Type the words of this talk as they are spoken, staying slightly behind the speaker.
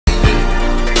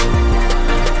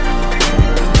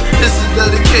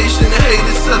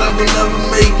haters said I would never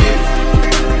make it.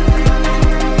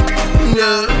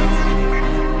 Yeah.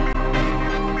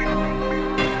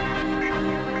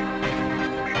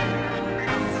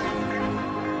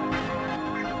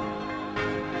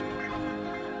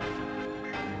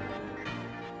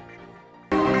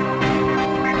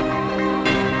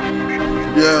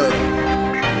 Yeah,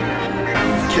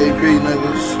 KB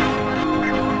niggas.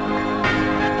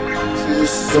 See,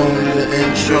 this is only the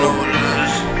intro.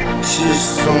 See, this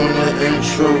is only the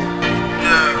intro.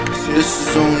 Yeah. See, this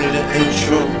is only the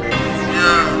intro.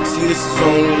 Yeah. See, this is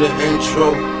only the intro.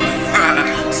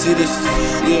 See, this is,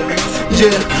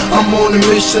 yeah, I'm on a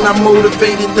mission, I'm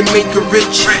motivated to make it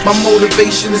rich. My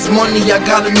motivation is money, I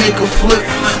gotta make a flip.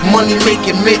 Money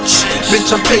making Mitch, bitch,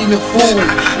 I'm paid in full.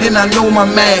 And I know my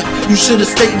math, you should've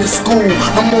stayed in school.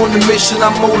 I'm on a mission,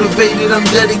 I'm motivated, I'm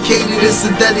dedicated. It's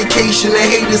a dedication, the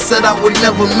haters said I would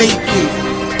never make it,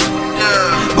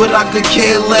 but I could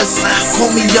care less.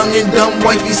 Call me young and dumb,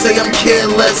 wifey say I'm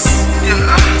careless.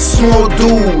 Small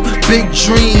dude, big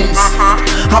dreams.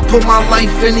 I put my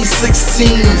life in these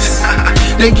 16s.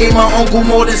 They gave my uncle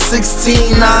more than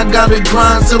 16. Now I gotta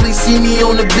grind till he see me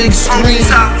on the big screen.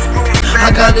 I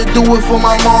gotta do it for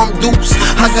my mom dupes.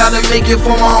 I gotta make it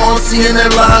for my auntie and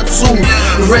that lie too.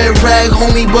 Red rag,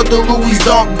 homie, but the Louis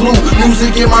dark blue.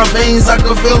 Music in my veins, I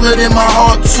can feel it in my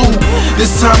heart too.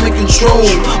 This time in control,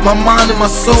 my mind and my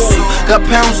soul. Got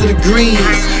pounds of the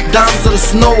greens, dimes of the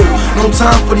snow. No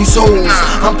time for these hoes,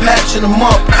 I'm patching them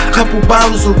up. Couple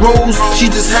bottles of rose,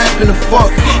 she just happen to fuck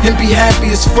and be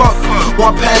happy as fuck.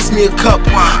 Why pass me a cup?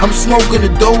 I'm smoking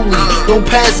a dolly, don't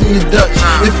pass me the Dutch.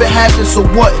 If it happens, so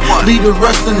what? Leave the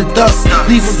rest in the dust,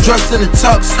 leave him dressed in the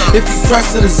tux. If he's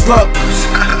pressing his luck.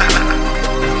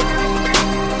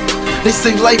 They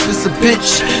say life is a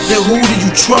bitch, then who do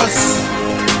you trust?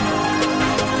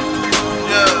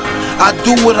 I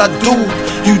do what I do,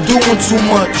 you doing too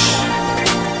much.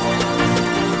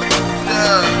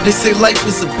 They say life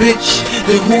is a bitch,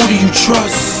 then who do you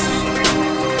trust?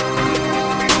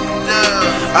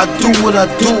 I do what I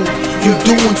do, you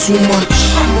doing too much.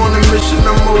 I'm on a mission,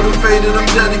 I'm motivated, I'm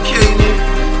dedicated.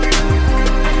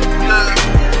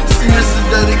 See, this is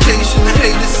dedication, the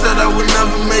haters said I would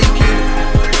never make it.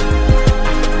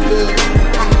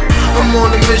 I'm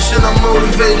on a mission, I'm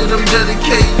motivated, I'm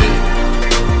dedicated.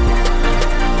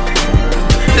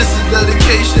 This is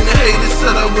dedication, the haters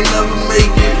said I would never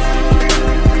make it.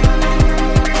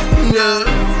 Yeah.